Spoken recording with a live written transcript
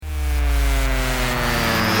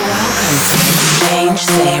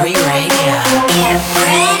Exchange Theory Radio. Get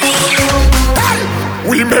ready.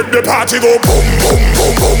 We make the party go boom, boom,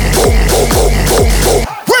 boom, boom, boom, boom, boom,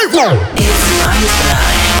 boom, boom. It's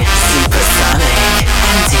mind-blowing, supersonic,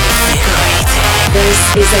 and invigorating. This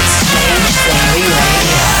is Exchange Theory Radio.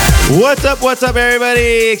 What's up,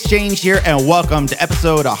 everybody? Exchange here, and welcome to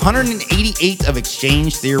episode 188 of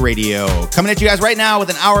Exchange Theory Radio. Coming at you guys right now with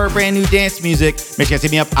an hour of brand new dance music. Make sure you guys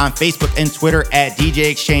hit me up on Facebook and Twitter at DJ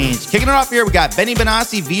Exchange. Kicking it off here, we got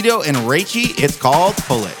Benassi, Vedo, and Raiche. It's called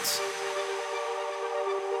Pull It.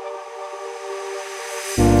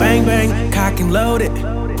 Bang, bang, cock and load it.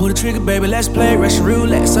 Pull the trigger, baby, let's play Russian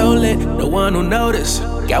roulette. So lit, no one will notice.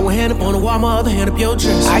 Got one hand up on the wall, my other hand up your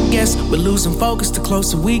dress. I guess we're losing focus the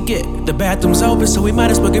closer we get. The bathroom's open, so we might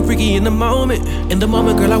as well get freaky in the moment. In the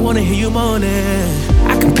moment, girl, I wanna hear you moaning.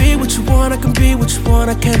 I can be what you want, I can be what you want,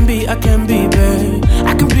 I can be, babe.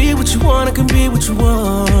 I can be what you want, I can be what you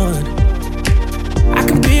want. I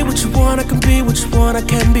can be what you want, I can be what you want, I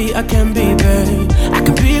can be, babe. I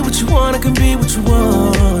can be what you want, I can be what you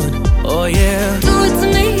want. Oh yeah. Do it to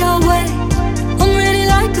me your way. I'm ready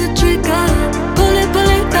like a trigger. Pull it,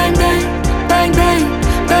 bang, bang, bang, bang,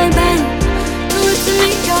 bang, bang. Do it to me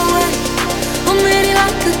your way. I'm ready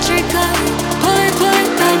like a trigger. Pull it, bang,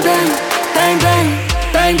 bang, bang, bang,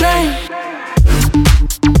 bang, bang.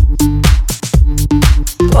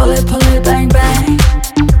 Pull it, bang, bang.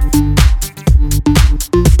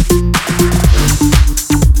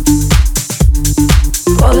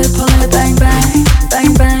 Pull it, bang, bang,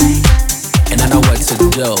 bang, bang. And I know what to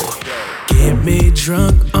do. Get me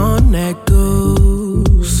drunk on that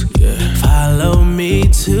goose. Yeah. Follow me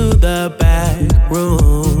to the back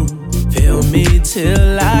room. Feel me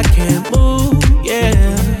till I can't move. Yeah.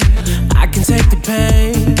 I can take the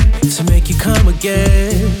pain to make you come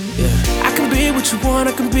again. Yeah. I can be what you want,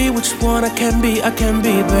 I can be what you want, I can be, babe.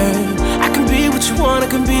 I can be what you want, I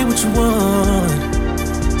can be what you want.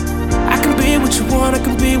 I can be what you want, I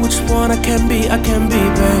can be what you want, I can be, babe.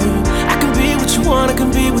 I can be what you want, I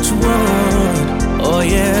can be what you want. Oh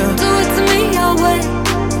yeah. Do it to me your way.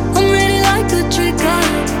 I'm ready like a trigger.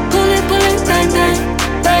 Pull it, bang, bang,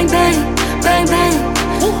 bang, bang, bang, bang.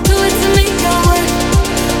 Do it to me your way.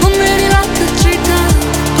 I'm ready like a trigger.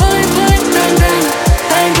 Pull it, bang, bang,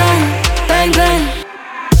 bang, bang, bang, bang.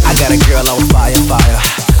 I got a girl on fire, fire.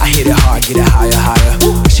 I hit it hard, get it higher, higher.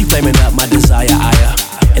 She flaming up my desire,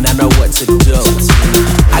 and I know what to do.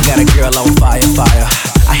 I got a girl on fire, fire.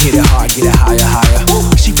 I hit it hard, get it higher, higher.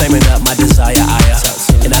 She flaming up my desire,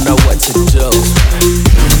 and I know what to do.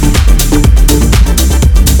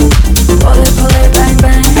 Pull it, bang,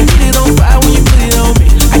 bang. I get it on fire when you put it on me.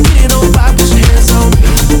 I get it on fire, put your hands on me.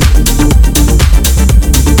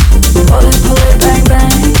 Pull it, bang,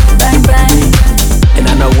 bang, bang, bang. And I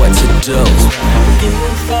know what to do.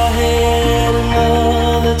 If I had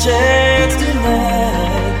another chance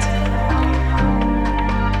tonight,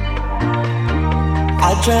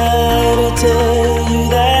 I'd try to tell you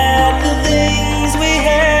that the things we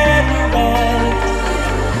had were right.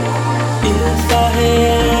 If I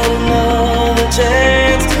had another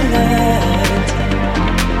chance tonight,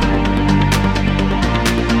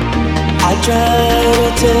 I'd try to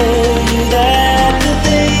tell you that the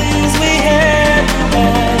things we had were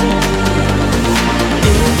right.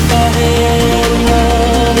 If I had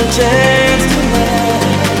another chance tonight,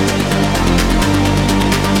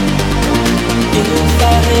 if I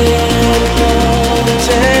had another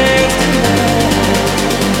chance tonight.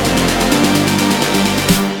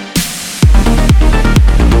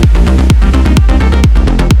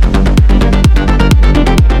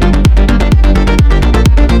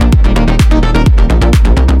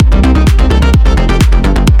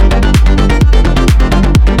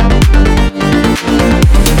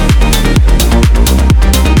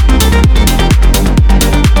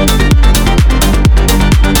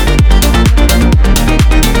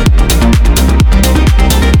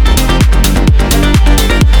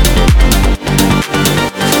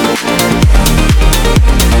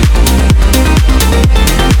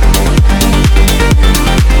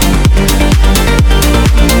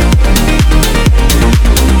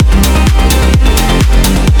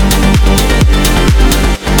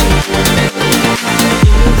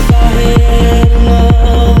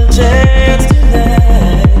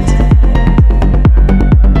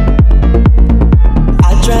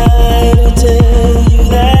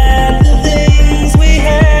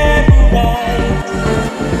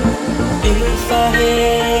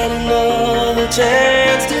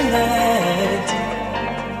 chance tonight.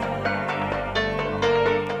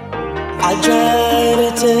 I try to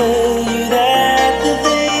tell you that the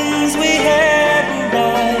things we had were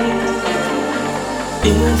right.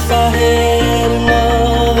 If I had enough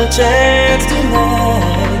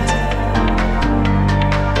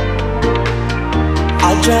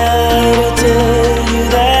try to tell you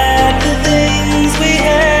that the things we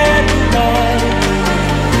had tonight.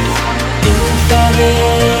 If I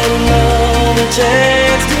had another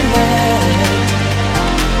chance tonight,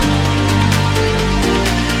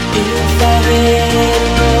 if I had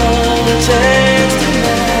another chance tonight.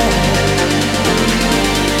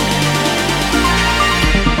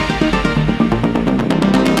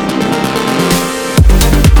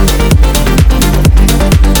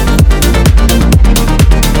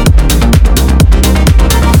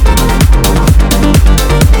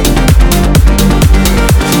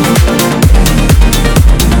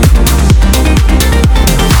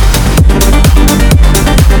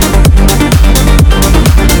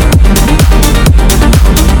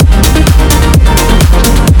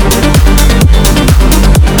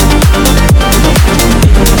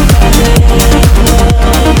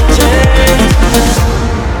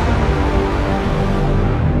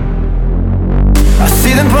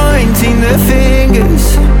 Their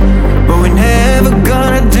fingers, but we're never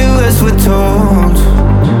gonna do as we're told.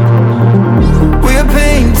 We're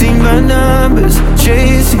painting by numbers,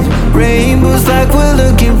 chasing rainbows like we're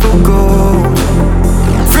looking for gold.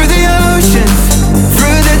 Through the oceans,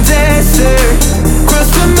 through the desert, across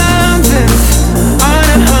the mountains, on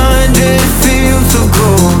 100 fields of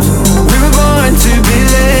gold. We were born to be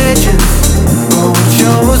legends, but we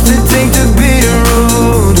chose to take the bitter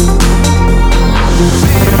road.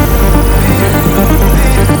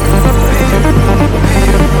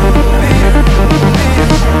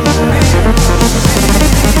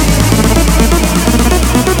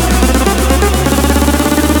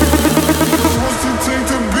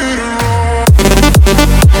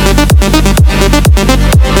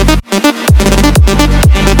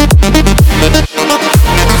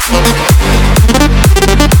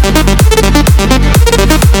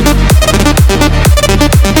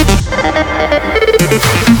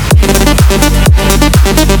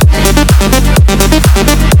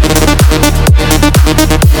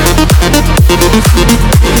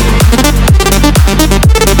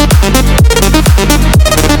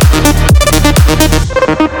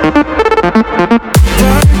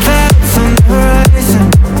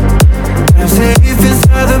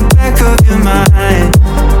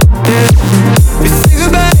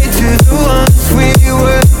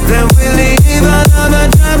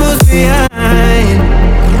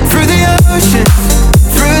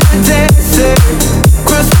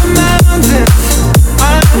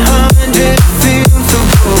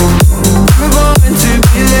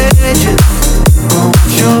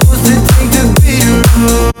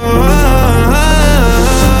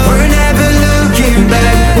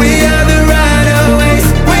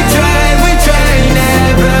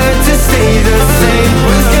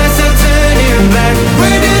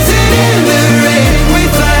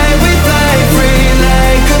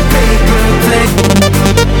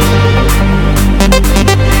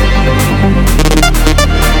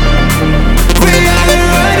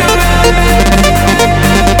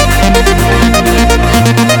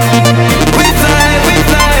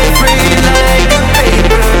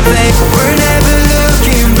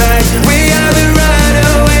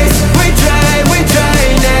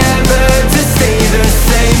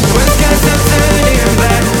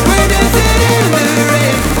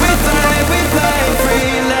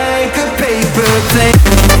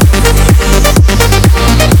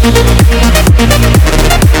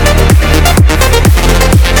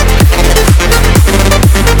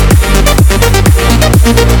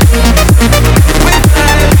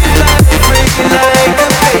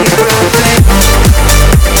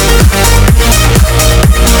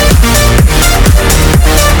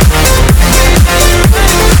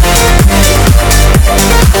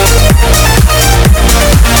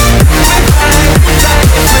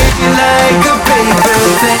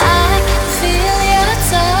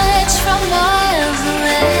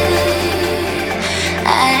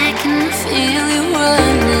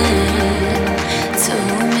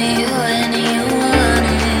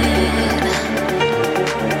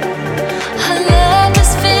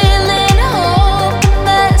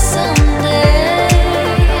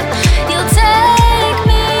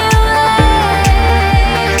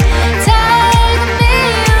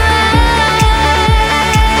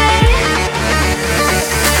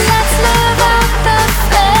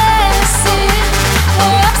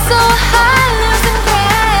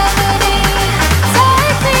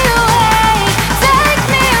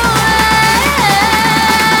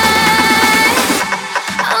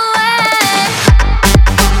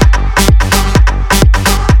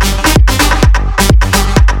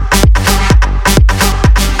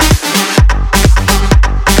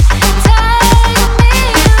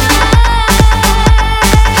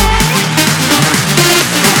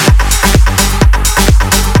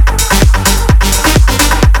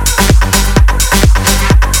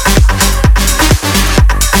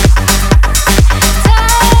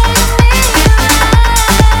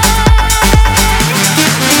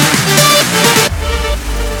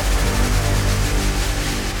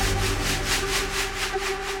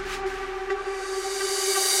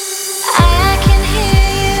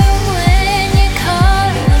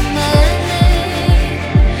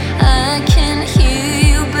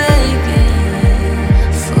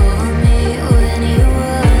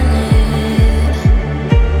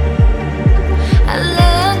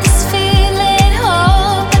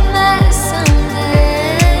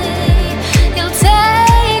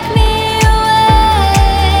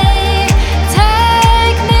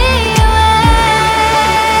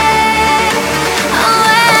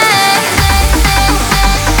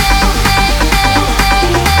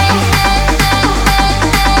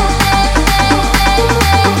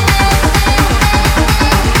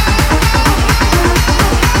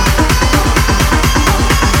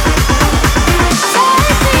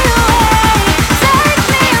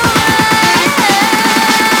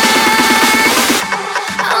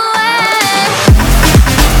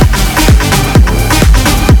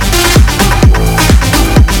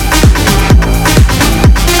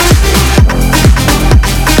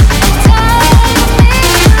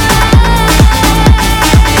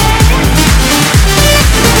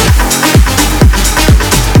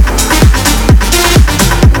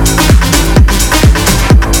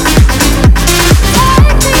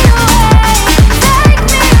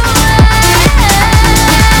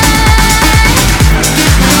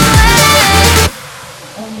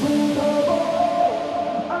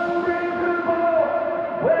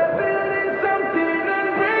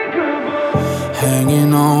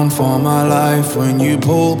 hanging on for my life when you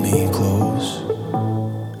pulled me close.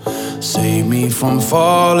 Save me from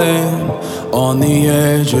falling on the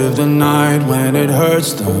edge of the night when it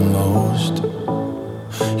hurts the most.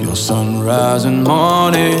 Your sunrise and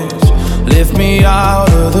mornings lift me out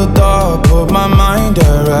of the dark, put my mind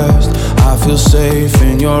at rest. I feel safe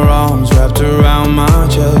in your arms wrapped around my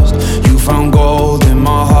chest. You found gold in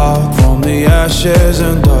my heart from the ashes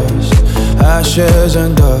and dust, ashes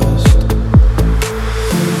and dust.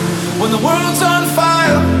 When the world's on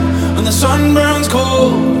fire, when the sun burns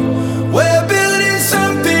cold, we're building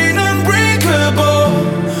something unbreakable.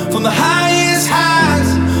 From the highest highs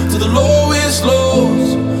to the lowest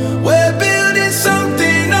lows, we're building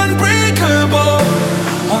something unbreakable.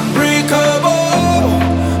 Unbreakable,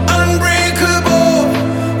 unbreakable.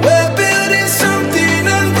 We're building something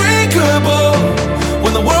unbreakable.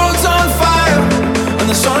 When the world's on fire and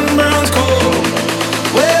the sun burns cold,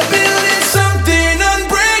 we're building something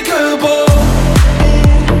unbreakable.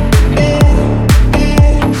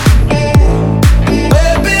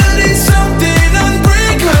 We're building something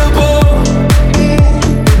unbreakable.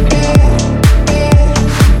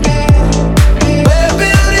 We're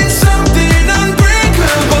building something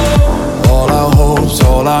unbreakable. All our hopes,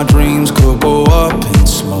 all our dreams could go up in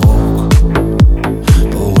smoke,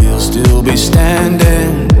 but we'll still be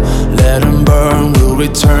standing. Let them burn, we'll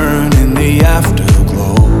return in the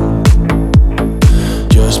afterglow.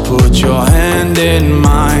 Just put your hand in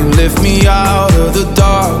mine, lift me out of the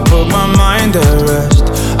dark, put my mind at rest.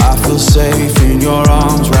 I feel safe in your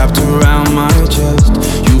arms wrapped around my chest.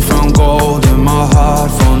 You found gold in my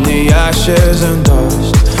heart from the ashes and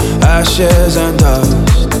dust, ashes and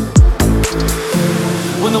dust.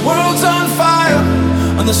 When the world's on fire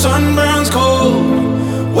and the sun burns cold,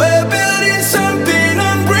 we're building something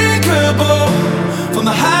unbreakable. From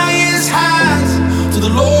the highest highs to the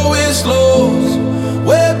lowest lows,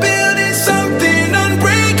 we're building something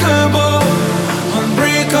unbreakable.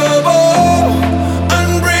 Unbreakable,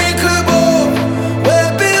 unbreakable.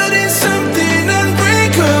 We're building something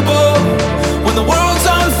unbreakable. When the world's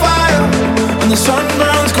on fire and the sun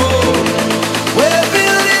burns cold, we're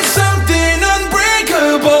building something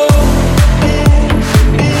unbreakable.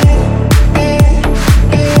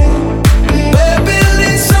 We're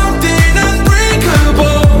building something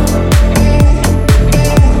unbreakable.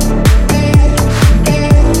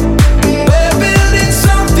 We're building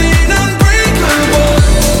something unbreakable.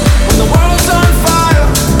 When the world's on fire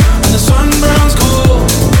and the sun burns cold,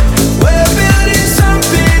 we're building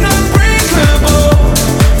something unbreakable.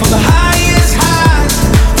 From the highest highs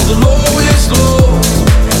to the lowest lows,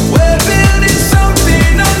 we're building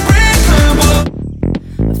something unbreakable.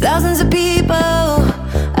 Thousands of people,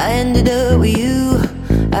 I ended up with you.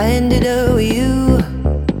 I ended up with you.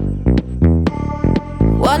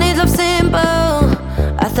 Wanted love simple,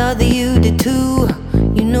 I thought that you did too.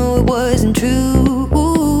 You know it wasn't true.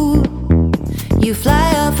 You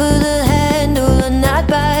fly off of the handle and not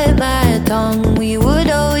bite my tongue. We would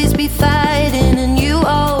always be fighting and you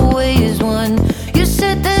always won. You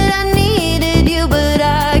said that I needed you, but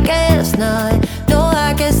I guess not. No,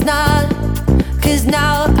 I guess not. Cause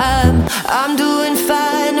now I'm doing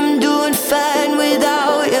fine, I'm doing fine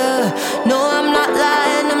without you. No, I'm not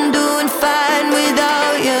lying, I'm doing fine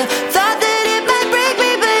without you. Thought that it might break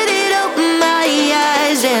me, but it opened my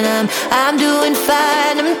eyes. And I'm doing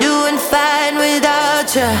fine, I'm doing fine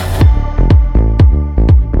without you.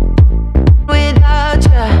 Without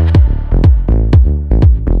you.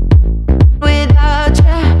 Without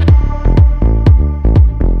you.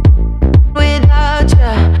 Without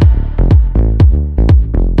you.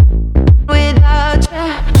 Without you.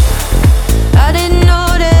 I didn't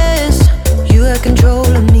notice you had control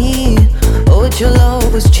of me. Oh, but your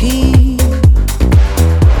love was cheap.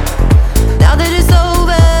 Now that it's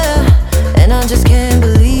over, and I just can't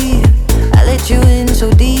believe I let you in so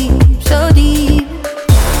deep, so deep.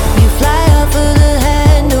 You fly off of the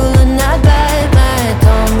handle and I'd bite my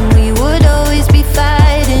tongue. We would always be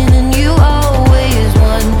fighting and you always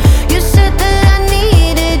won. You said that I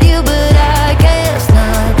needed you, but I guess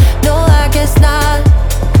not. No, I guess not.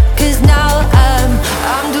 Cause now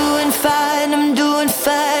I'm doing fine, I'm doing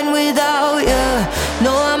fine without you.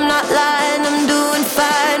 No, I'm not lying, I'm doing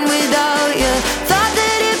fine without you. Thought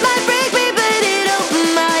that it might break me, but it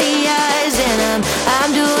opened my eyes. And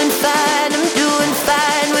I'm doing fine, I'm doing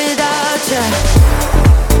fine without you.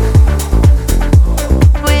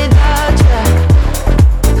 Without you.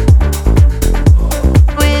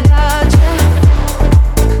 Without you.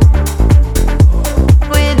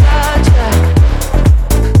 Without you.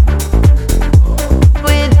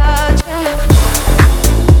 Without you.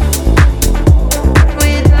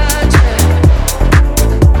 Without you.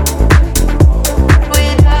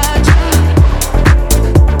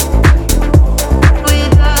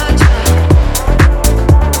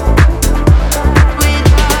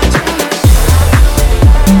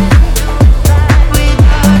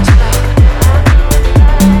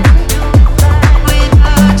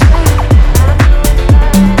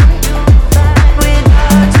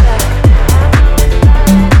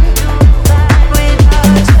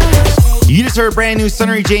 heard brand new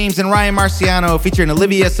Sunnery James and Ryan Marciano featuring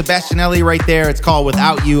Olivia Sebastianelli right there. It's called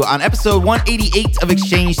Without You on episode 188 of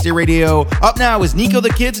Exchange Theory Radio. Up now is Nico the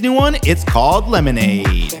Kid's new one. It's called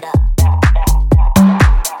Lemonade.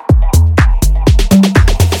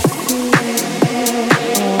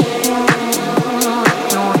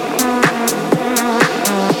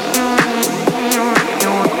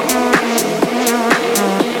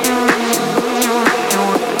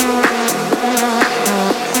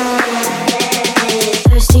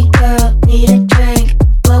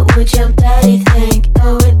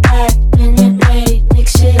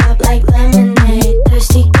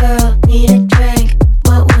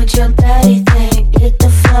 Would your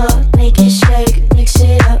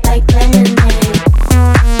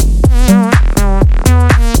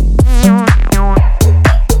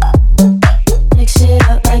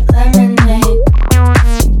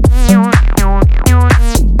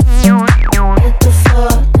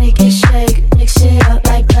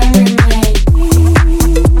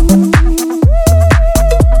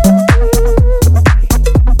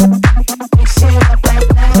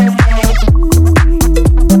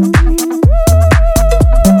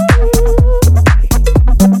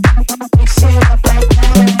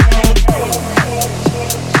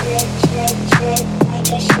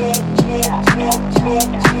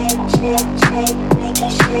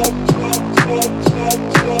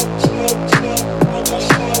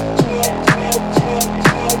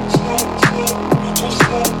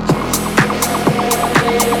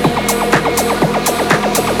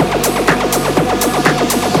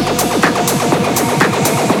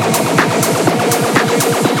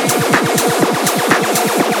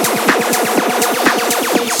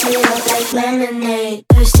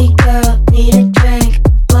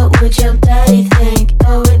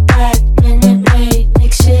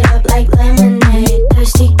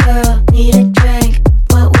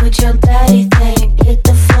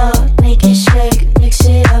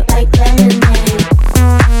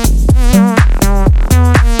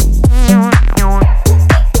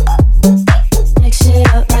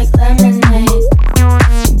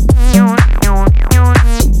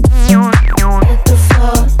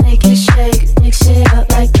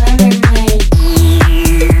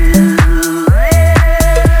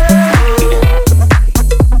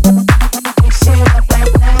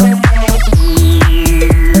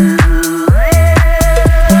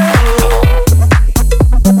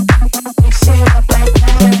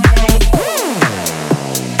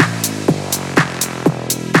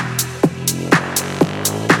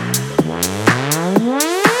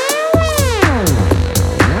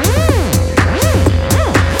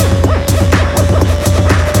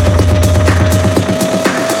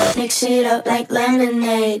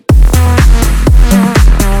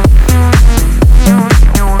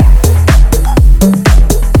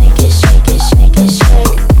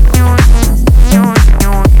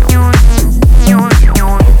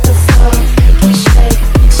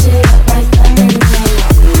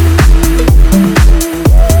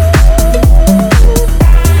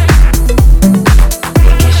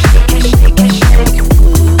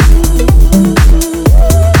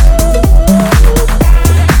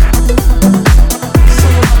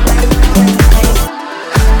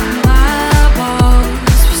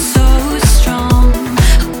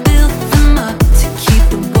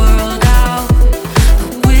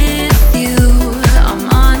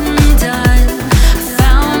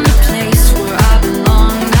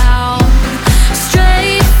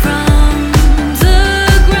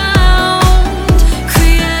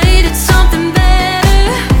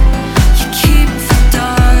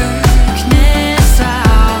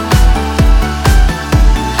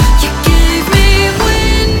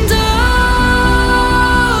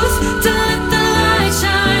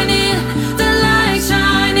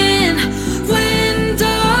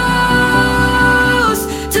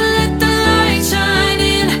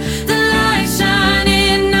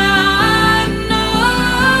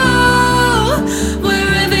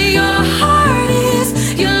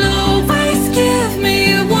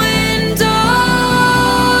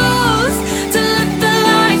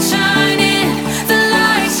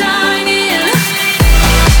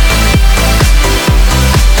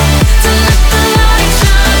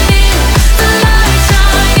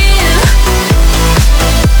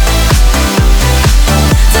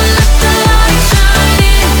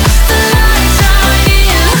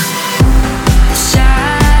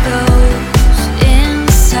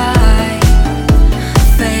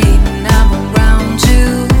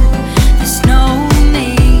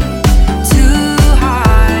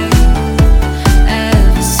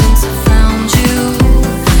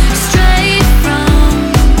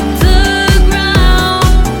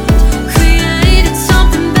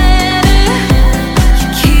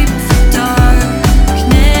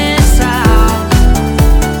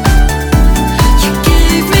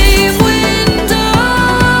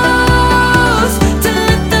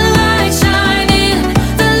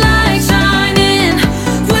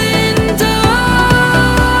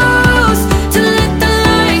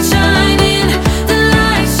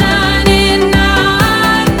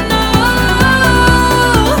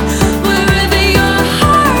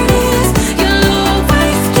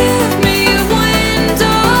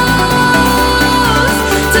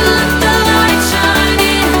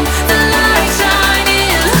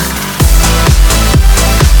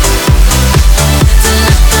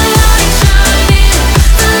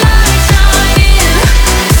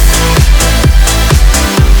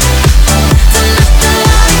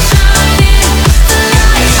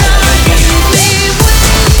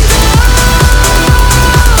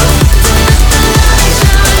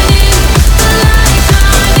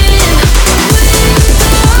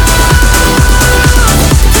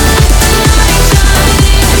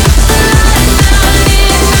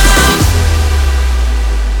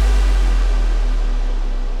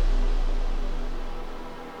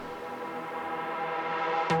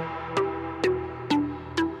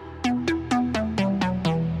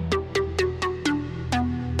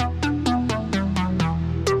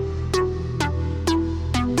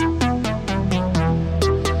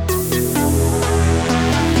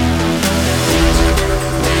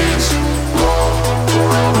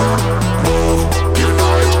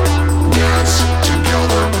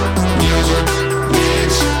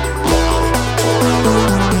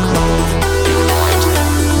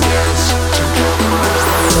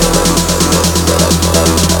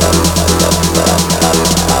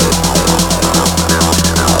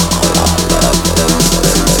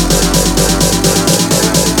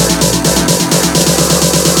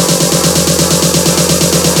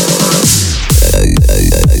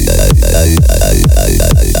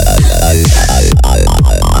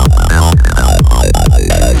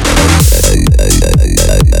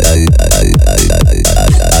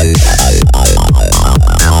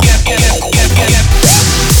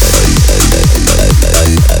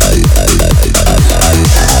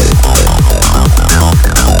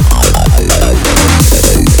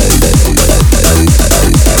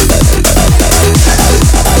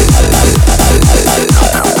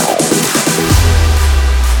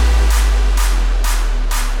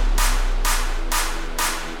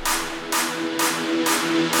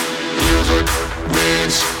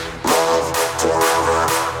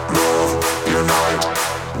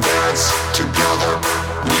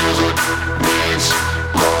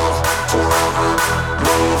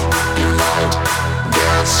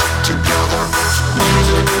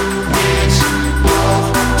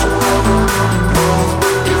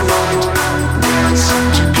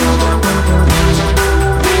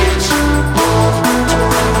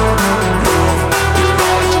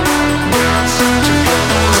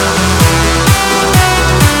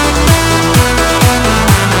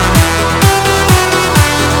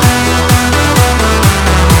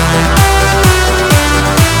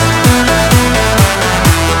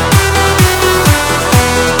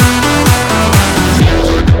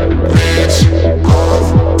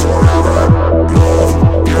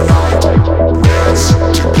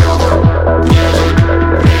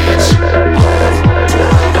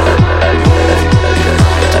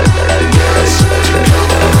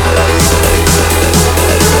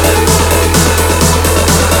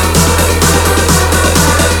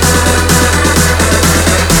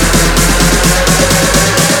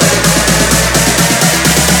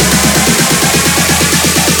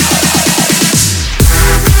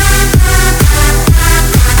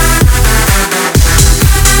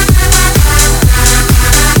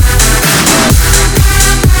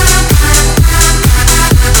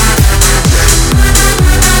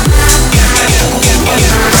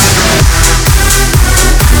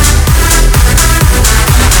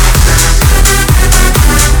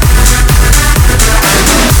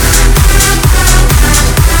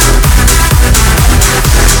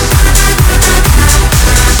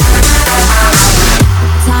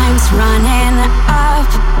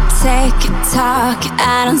talk,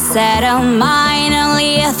 I don't settle mine,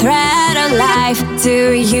 only a threat of life.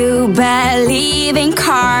 Do you believe in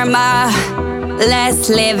karma? Let's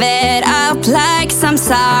live it up like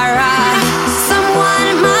samsara.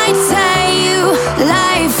 Someone might tell you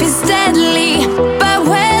life is deadly, but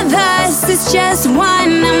with us it's just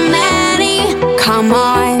one of many. Come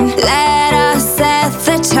on, let us set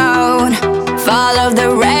the tone. Follow the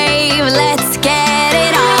rave, let's get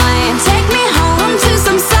it on. Take me home to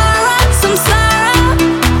samsara, samsara.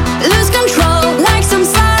 Lose control like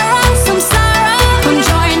samsara, samsara. Come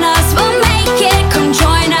join us, we'll make it. Come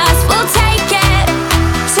join us, we'll take it.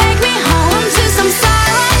 Take me home to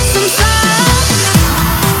samsara, samsara.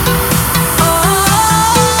 Oh,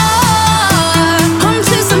 home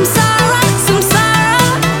to samsara, samsara.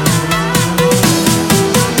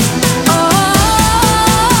 Oh,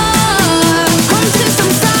 home to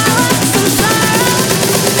samsara, samsara.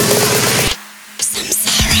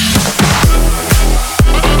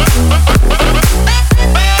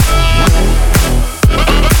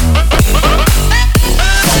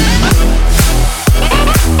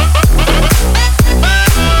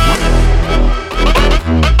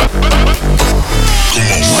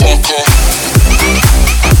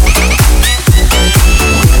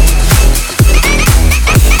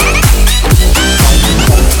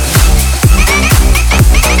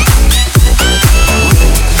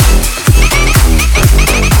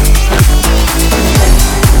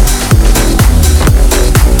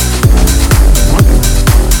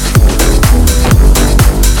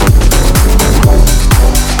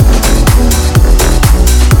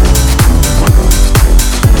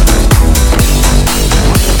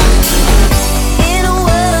 In a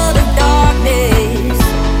world of darkness,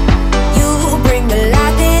 you bring the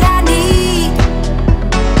light that I need.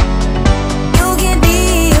 You give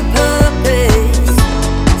me a purpose,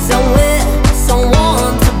 somewhere,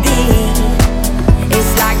 someone to be.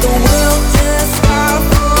 It's like the world just stopped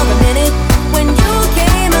for a minute when you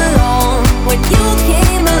came along, when you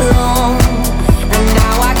came along. And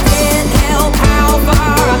now I can't help how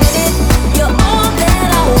far I'm in it. You're all that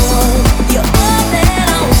I want, you're all that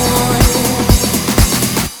I want.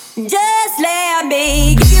 Just let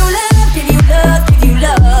me give you love, give you love, give you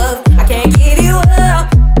love. I can't give you up,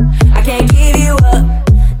 I can't give you up.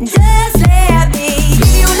 Just let me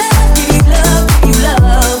give you love, give you love, give you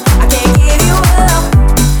love. I can't give you up,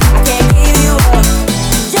 I can't give you up.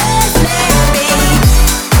 Just let me.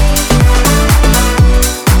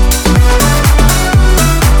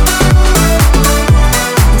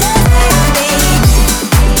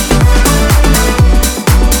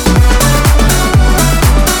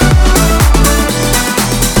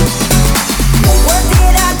 What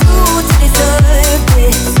did I do to deserve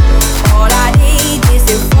this? All I need is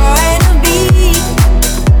a point to be.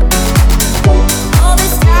 All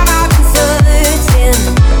this time I've been searching,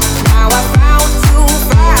 now I found you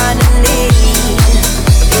finally.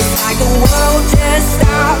 It's like the world just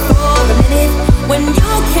stopped for a minute when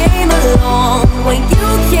you came along, when you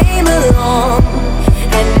came along.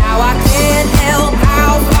 And now I can't help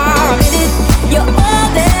how far I'm in it. You're all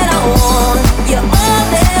that I want, you're all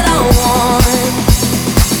that I want.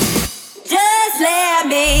 Just let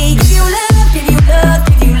me give you love, give you love,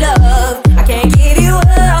 give you love. I can't give you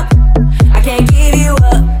up, I can't give you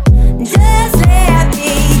up. Just let me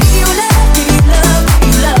give you love, give you love,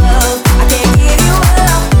 give you love. I can't give you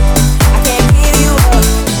up, I can't give you up.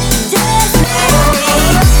 Just let me.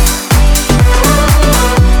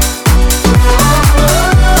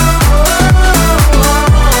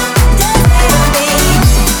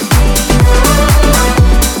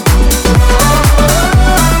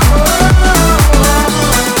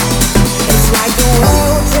 It's like the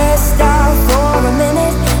world just stopped for a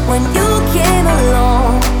minute when you came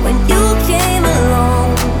along, when you came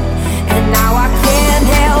along. And now I can't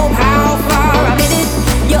help how far I'm in it.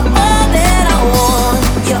 You're all that I want,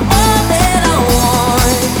 you're all that I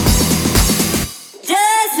want.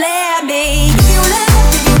 Just let me give you love,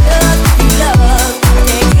 give you love, give you love. I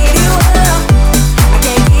can't give you up, I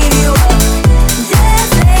can't give you up.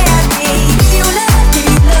 Just let me give you love, give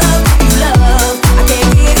you love, give you love. I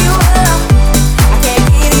can't give you up, I can't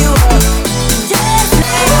give you up. Just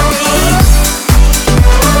let me.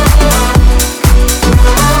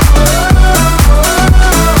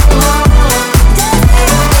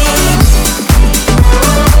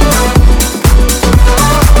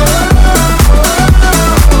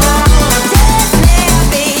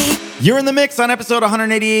 You're in the mix on episode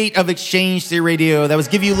 188 of Exchange Theory Radio. That was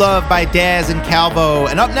Give You Love by Daz and Calvo.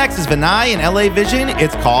 And up next is Benassi and LA Vision.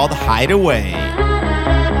 It's called Hideaway.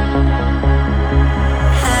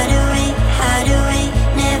 Hideaway, hideaway,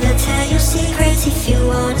 never tell your secrets if you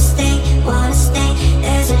wanna stay.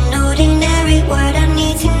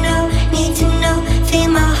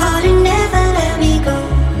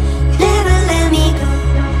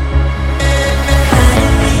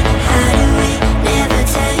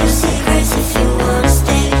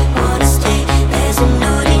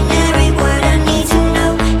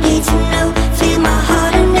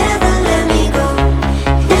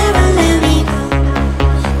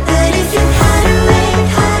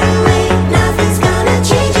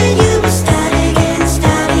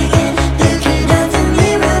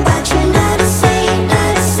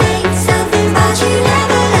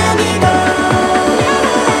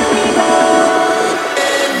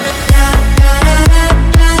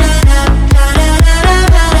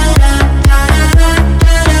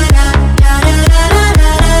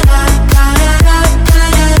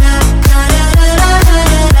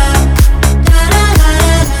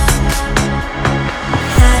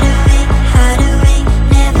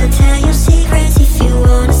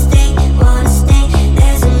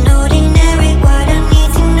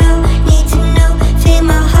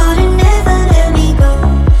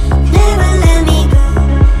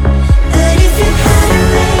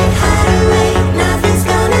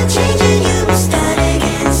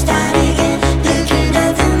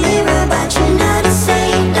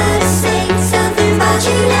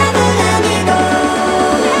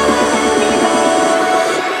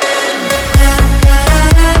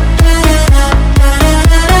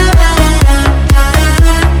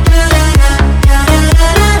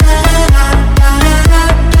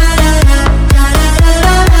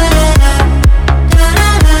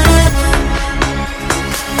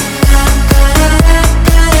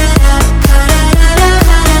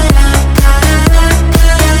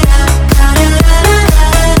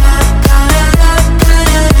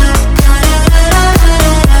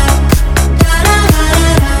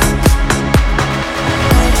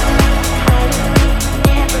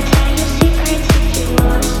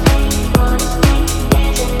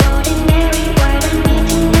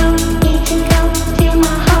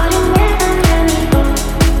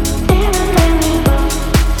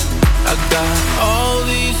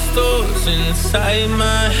 thoughts inside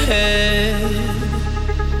my head,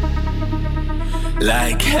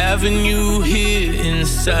 like having you here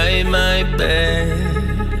inside my bed.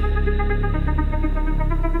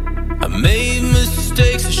 I made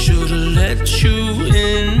mistakes, I should've let you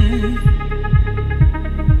in,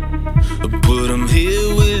 but I'm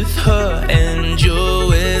here with her and you're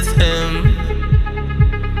with him.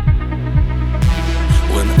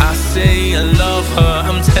 When I say I love her,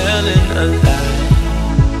 I'm telling a lie,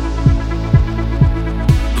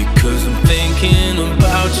 because I'm thinking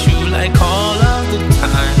about you like all of the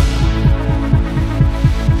time.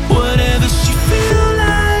 Whatever she feel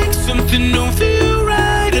like, something don't feel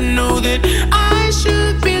right. I know that I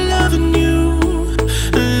should be loving you.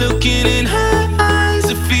 Looking in her eyes,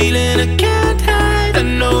 a feeling I can't hide. I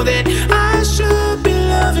know that I should be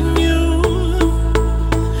loving you.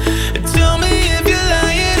 Tell me if you're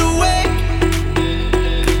lying awake,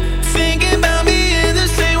 thinking about me in the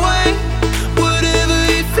same way. Whatever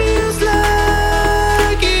it feels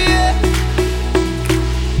like, yeah.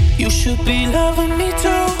 You should be loving me too.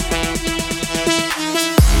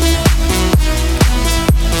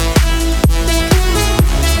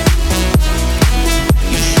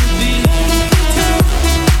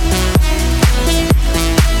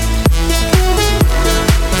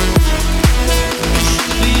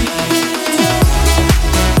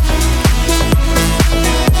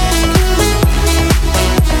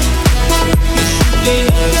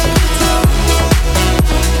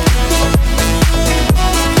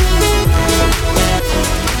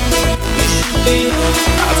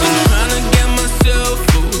 I've been trying to get myself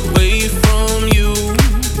away from you,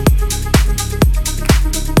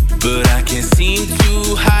 but I can't seem to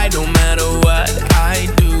hide no matter what I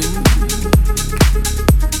do.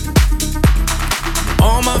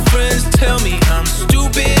 All my friends tell me I'm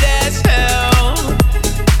stupid as hell,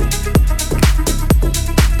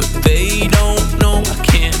 but they don't know I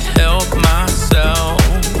can't help myself.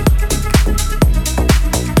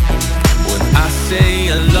 When I say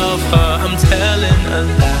I love her, I'm telling a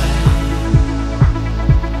lie,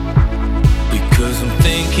 because I'm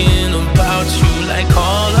thinking about you like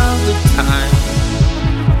all of the time.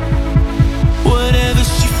 Whatever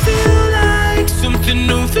she feel like, something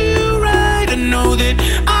don't feel right. I know that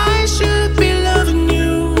I should be loving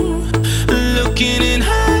you. Looking in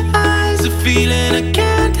her eyes, a feeling I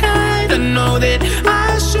can't hide. I know that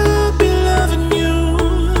I should be loving you.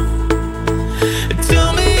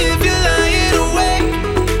 Tell me if you're lying awake,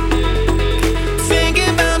 thinking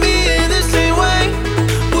about me in the same way.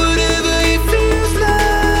 Whatever it feels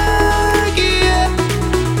like, yeah.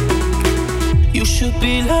 You should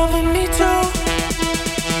be loving me too.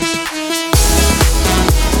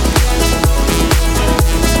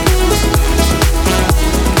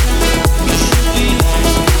 You should be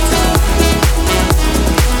loving me too.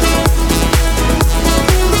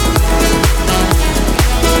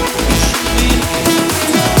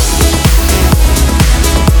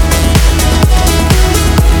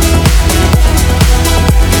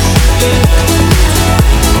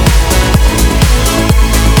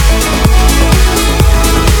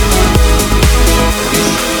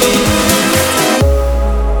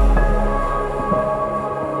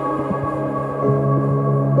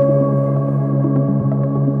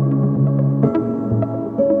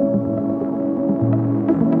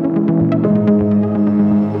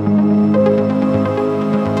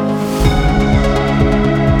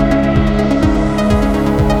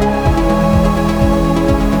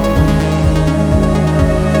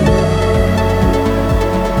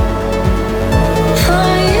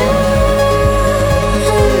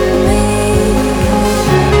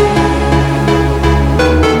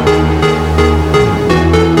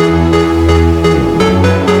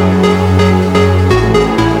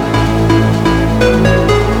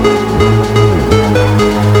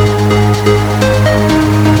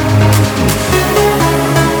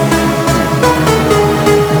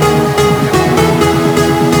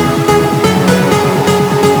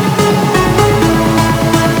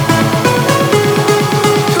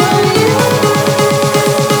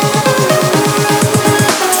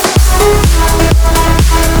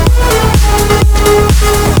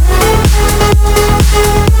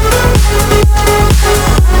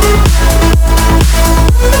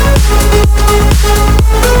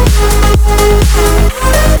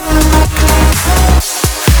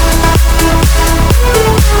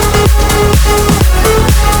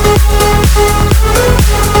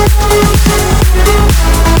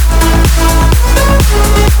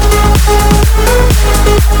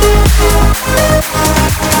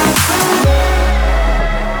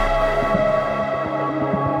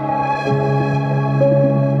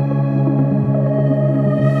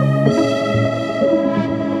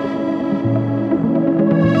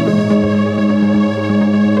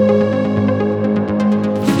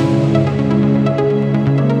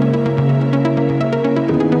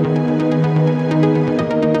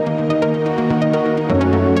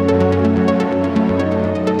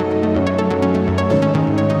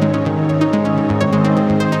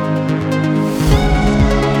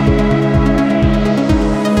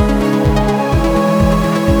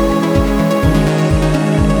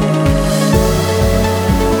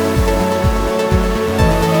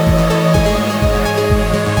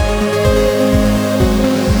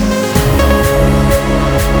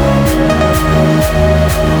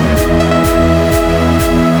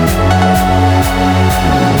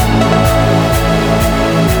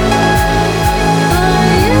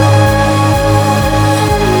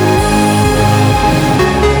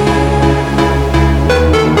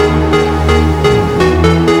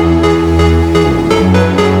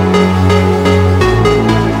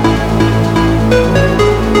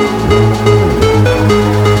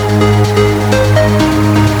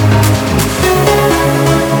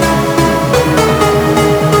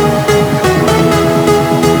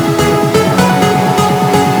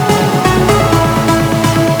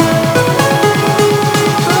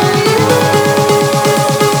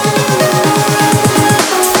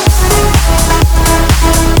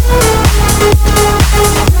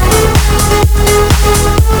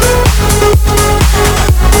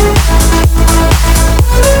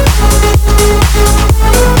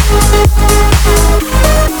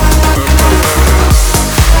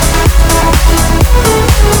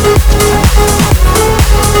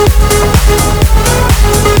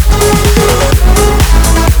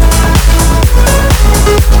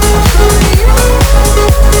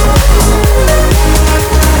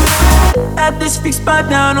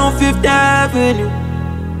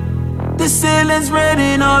 The ceiling's red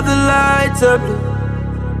and all the lights are blue.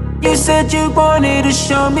 You said you wanted to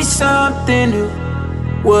show me something new.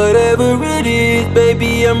 Whatever it is,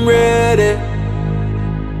 baby, I'm ready.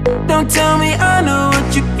 Don't tell me I know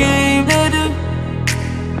what you came to do.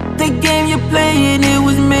 The game you're playing, it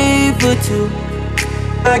was made for two.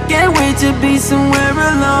 I can't wait to be somewhere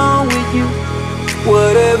alone with you.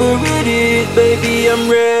 Whatever it is, baby, I'm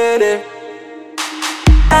ready.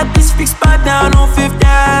 At this fixed spot down on 5th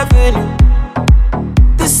Avenue.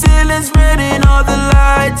 The ceiling's red and all the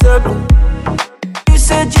lights are blue. You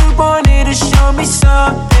said you wanted to show me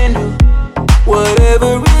something new.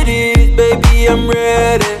 Whatever it is, baby, I'm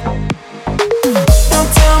ready. Don't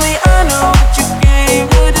tell me I know what you came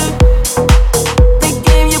to do. The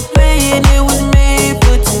game you're playing, it was made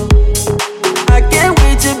for two. I can't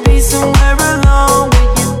wait to be somewhere alone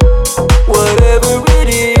with you. Whatever it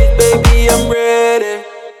is, baby, I'm ready.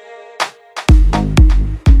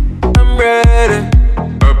 I'm ready.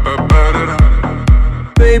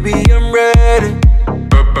 Baby, I'm ready.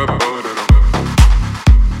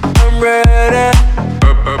 I'm ready.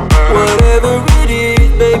 Whatever it is,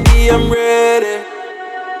 baby, I'm ready.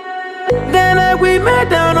 That night we met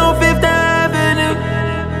down on 5th Avenue.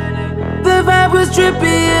 The vibe was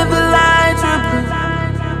trippy and the lights were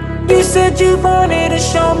blue. You said you wanted to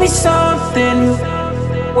show me something new.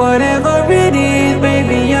 Whatever it is,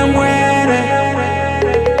 baby, I'm ready.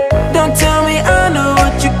 Don't tell me I know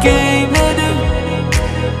what you came to do.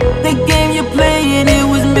 The game you're playing, it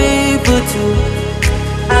was made for two.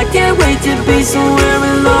 I can't wait to be somewhere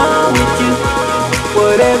alone with you.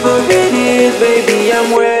 Whatever it is, baby,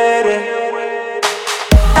 I'm ready.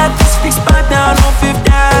 At this fixed spot down on 5th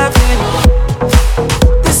Avenue.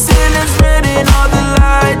 The ceiling's red and all the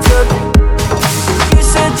lights are blue. You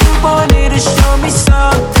said you wanted to show me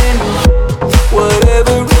something.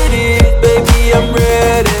 Whatever it is, baby, I'm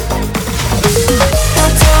ready.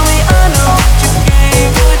 Don't tell me I know what you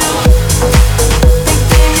came to do. The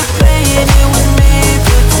game you're playing, it was made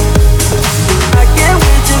for two. I can't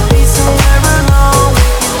wait to be somewhere alone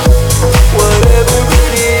with you. Whatever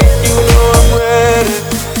it is, you know I'm ready.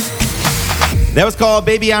 That was called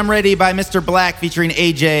Baby I'm Ready by Mr. Black featuring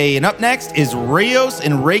AJ. And up next is Rios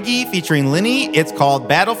and Raiche featuring Linny. It's called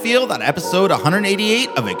Battlefield on episode 188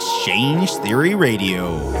 of Exchange Theory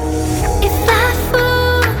Radio. If I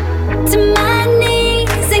fall to my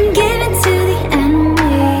knees and give it to the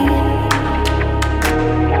enemy,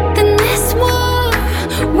 then this war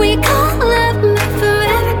we call love may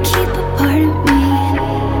forever keep a part of me.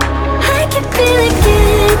 I can feel it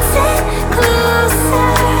getting closer,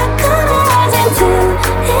 coming until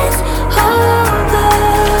it's over.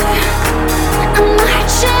 I'm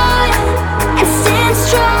march on and stand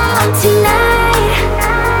strong tonight.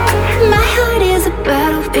 My heart is a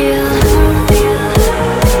battlefield.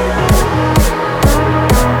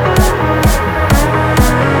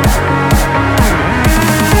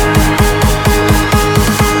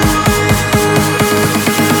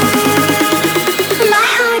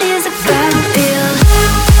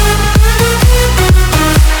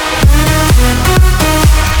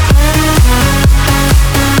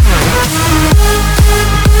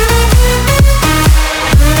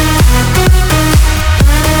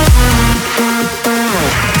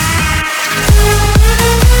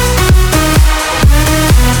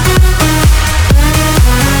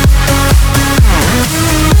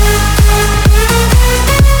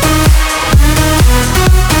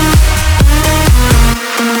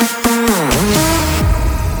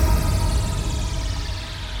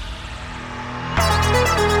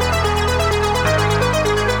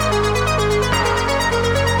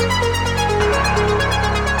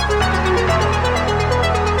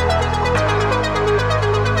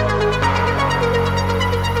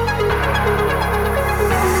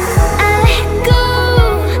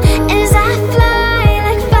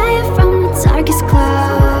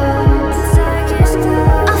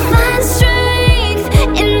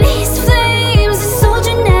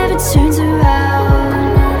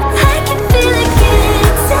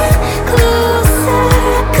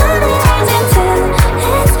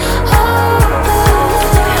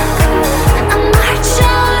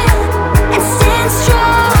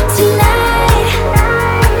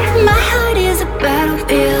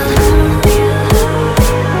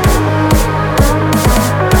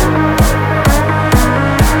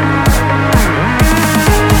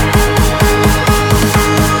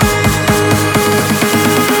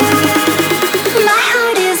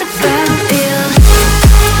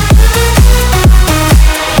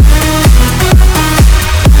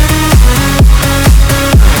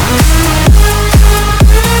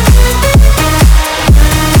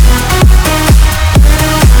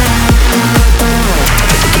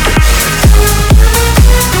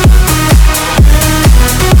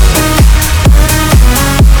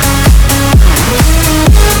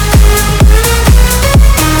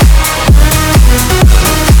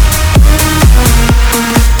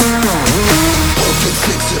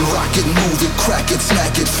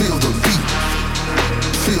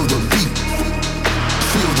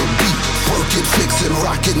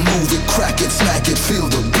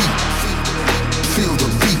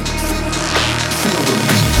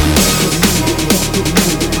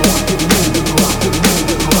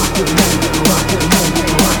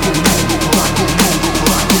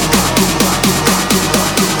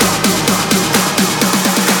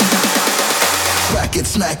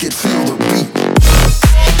 smack it, feel the beat.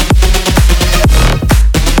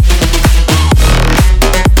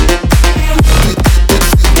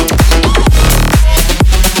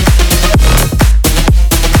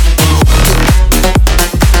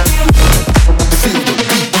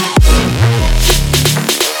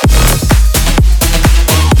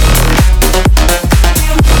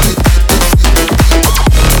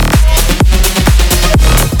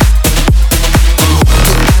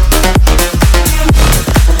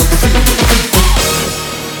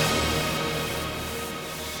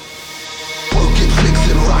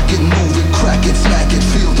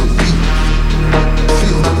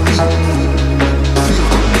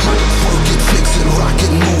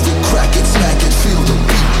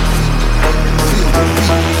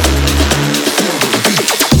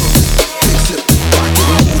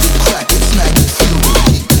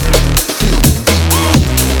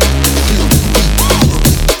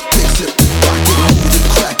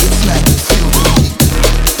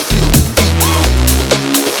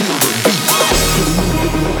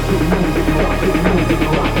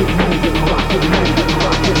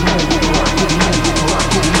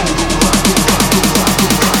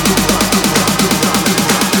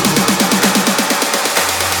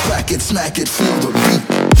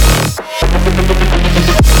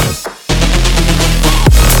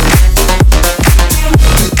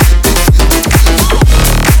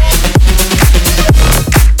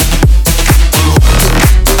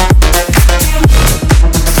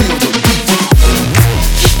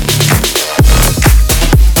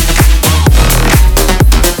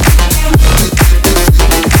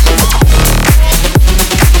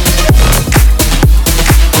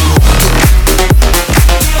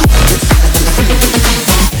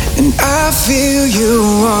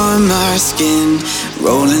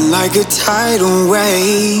 Like a tidal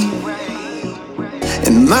wave,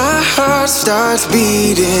 and my heart starts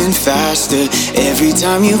beating faster every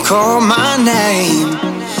time you call my name.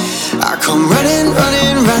 I come running,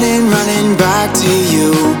 running, running, running back to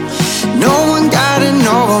you. No one gotta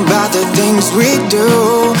know about the things we do.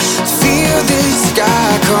 Feel the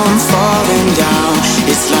sky come falling down.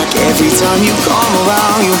 It's like every time you come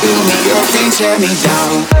around, you build me up and tear me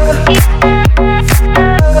down.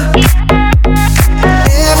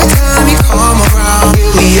 Every time you come around,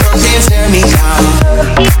 build me up and tear me down.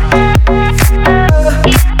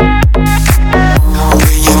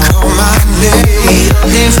 When you call my name, build me up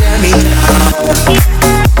and tear me down.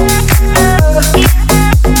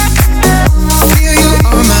 Feel you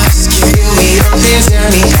on my skin, build me up and tear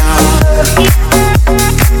me down.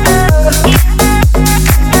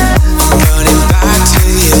 I'm running back to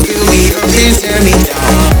you, build me up and tear me down.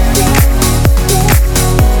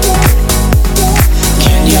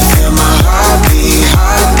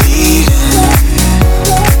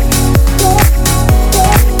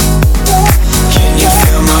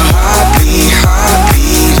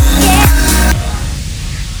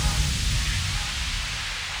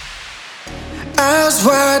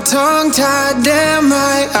 Tongue-tied, damn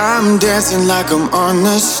right, I'm dancing like I'm on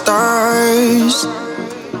the stars.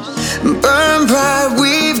 Burn bright,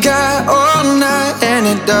 we've got all night, and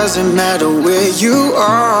it doesn't matter where you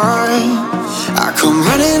are. I come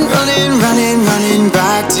running, running, running, running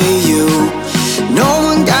back to you. No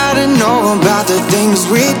one gotta know about the things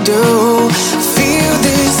we do. Feel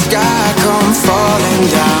the sky come falling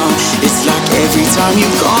down. It's like every time you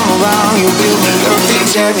come around, you build me up and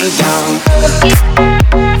tear me down.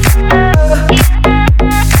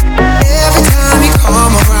 Every time you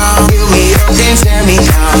come around, build me up and tear me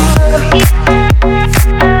down.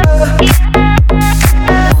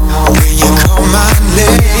 When you call my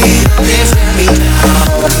name, then tear me down.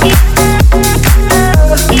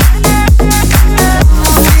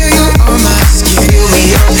 Feel you on my skin, build me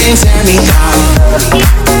up and tear me down.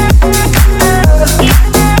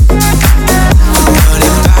 I'm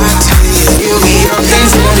running back to you, build me up and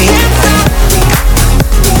tear me down.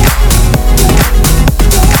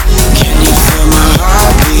 Can you feel my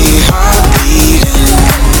heartbeat, heartbeating?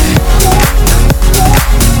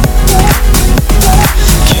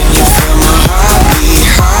 Can you feel my heartbeat,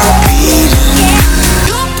 heartbeating?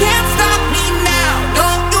 You can't stop me now, no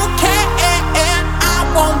you can't. I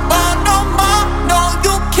won't burn no more, no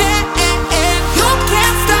you can't. You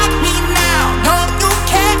can't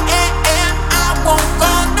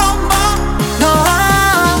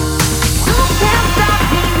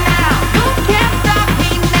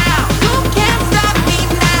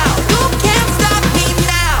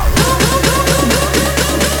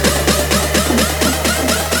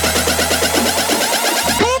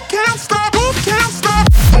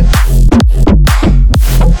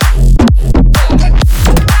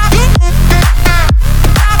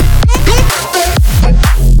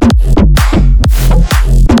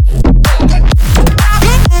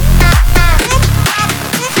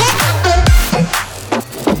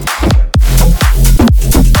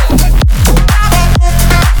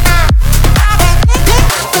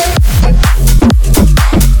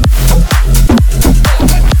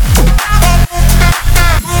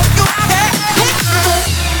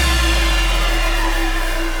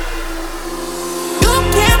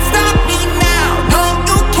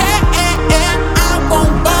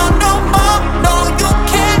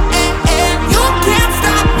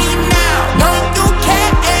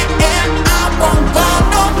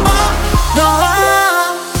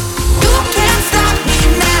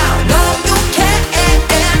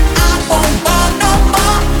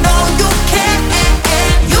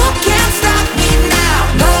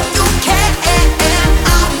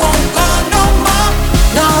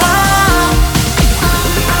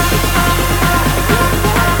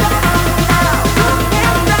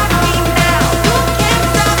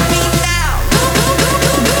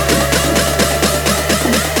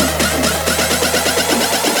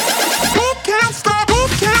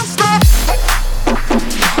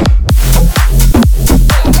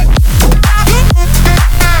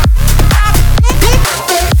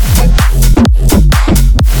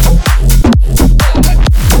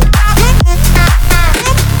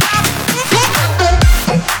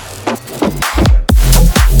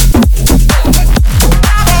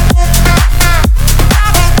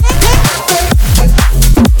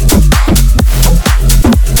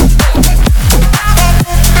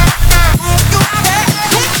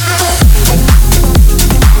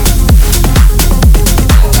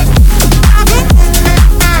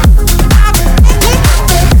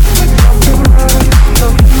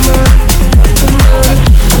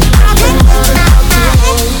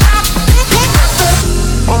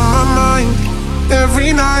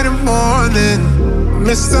Friday morning,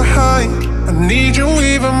 Mr. High, I need you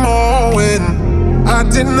even more when I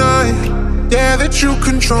deny, yeah, that you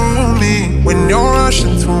control me when you're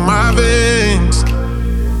rushing through my veins.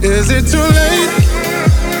 Is it too late?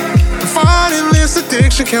 I'm fighting this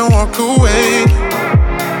addiction, can't walk away.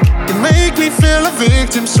 You make me feel a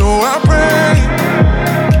victim, so I pray.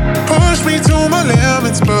 Push me to my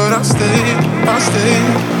limits, but I'll stay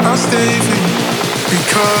for you.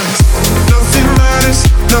 Because nothing matters,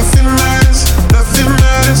 nothing matters, nothing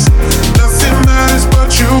matters, nothing matters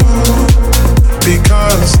but you.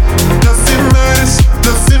 Because nothing matters,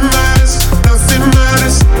 nothing matters, nothing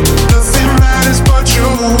matters, nothing matters but you.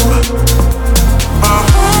 My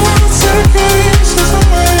heart's a cage, there's no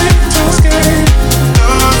way to escape.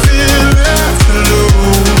 Nothing left to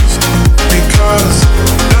lose. Because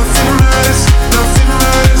nothing matters, nothing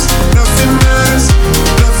matters, nothing matters,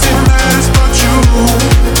 nothing matters but you.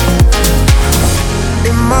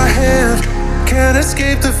 In my head, can't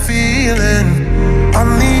escape the feeling.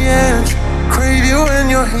 On the edge, crave you when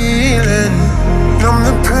you're healing. Numb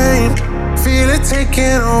the pain, feel it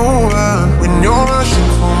taking over when you're rushing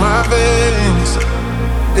through my veins.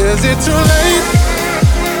 Is it too late?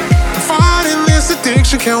 I'm fighting this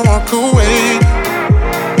addiction, can't walk away.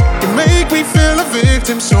 You make me feel a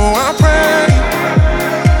victim, so I pray.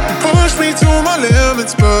 You push me to my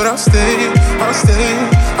limits, but I'll stay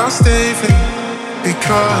for you.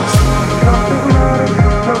 Because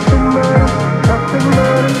nothing matters,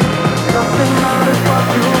 nothing matters, nothing matters, nothing matters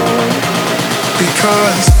but you. Because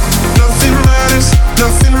nothing matters,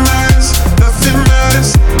 nothing matters, nothing matters,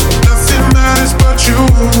 nothing matters but you.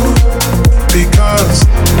 Because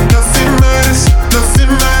nothing matters,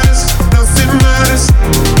 nothing matters, nothing matters,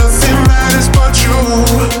 nothing matters but you.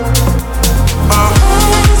 My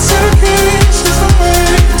heart's a cage, there's no way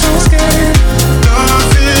to escape.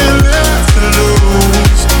 Nothing left to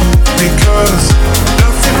lose. Because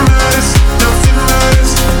nothing matters, nothing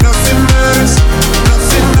matters, nothing matters,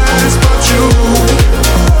 nothing matters but you.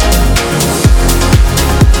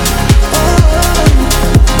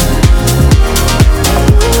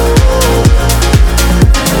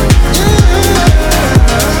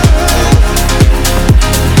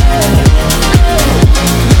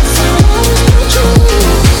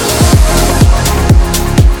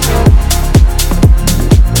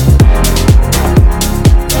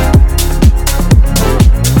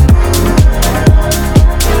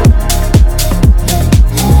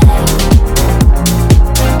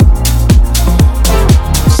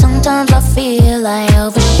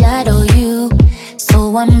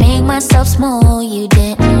 Myself small, you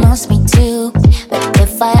didn't ask me to. But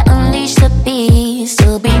if I unleash the beast,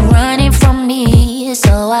 you'll be running from me.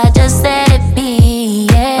 So I just let it be,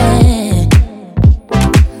 yeah.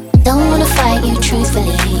 Don't wanna fight you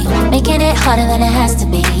truthfully, making it harder than it has to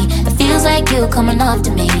be. It feels like you coming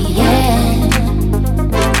after me, yeah.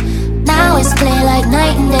 Now it's clear like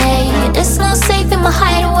night and day. It's not safe in my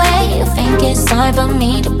hideaway. I think it's time for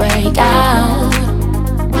me to break out.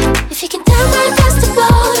 If you can turn my dust to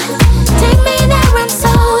gold, take me there, I'm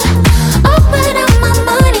sold. I'll put all my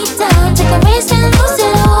money down, take a risk and lose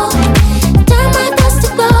it all. Turn my dust to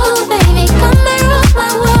gold, baby, come and rock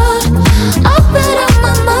my world. I'll put all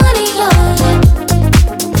my money on it.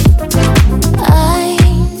 I'm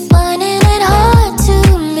finding it hard to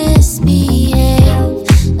misbehave.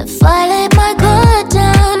 If I let my guard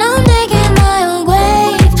down, I'm digging my own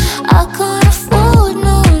grave. I can't afford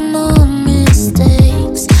no more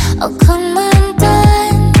mistakes. I'll come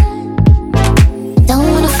undone. Don't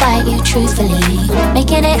wanna fight you truthfully,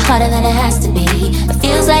 making it harder than it has to be. It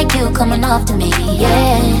feels like you coming after me,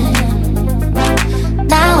 yeah.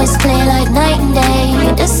 Now it's clear like night and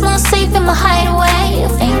day. It's not safe in my hideaway. I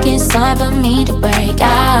think it's time for me to break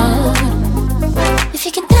out. If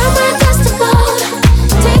you can turn my dust to gold,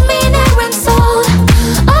 take me there, I'm sold.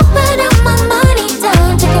 I'll put all my money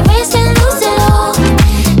down, take a risk and lose it all.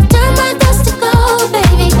 Turn my dust to gold,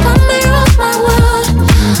 baby, come and rock my world.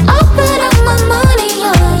 I'll put all my money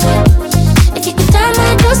on it. If you can turn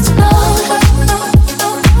my dust to gold,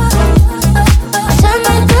 I'll turn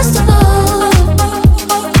my dust to gold.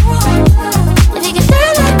 If you can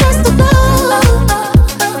turn my dust to gold,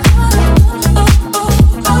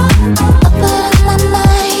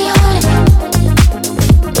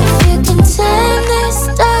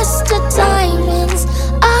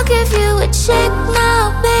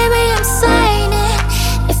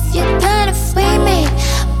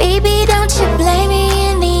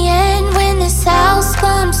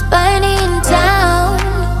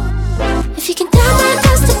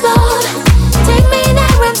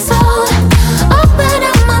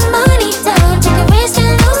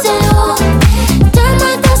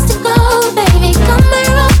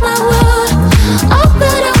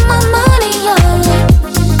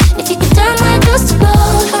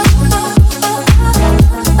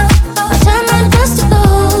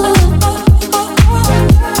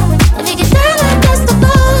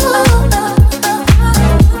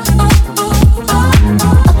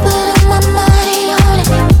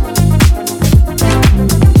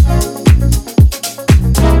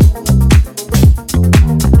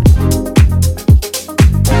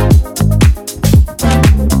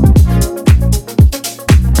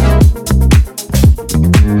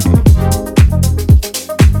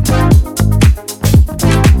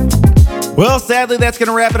 sadly, that's going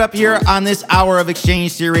to wrap it up here on this hour of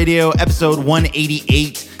Exchange Theory Radio, episode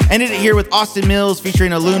 188. Ended it here with Austin Mills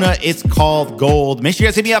featuring Aluna. It's called Gold. Make sure you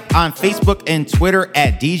guys hit me up on Facebook and Twitter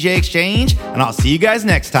at DJ Exchange, and I'll see you guys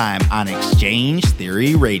next time on Exchange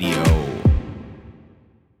Theory Radio.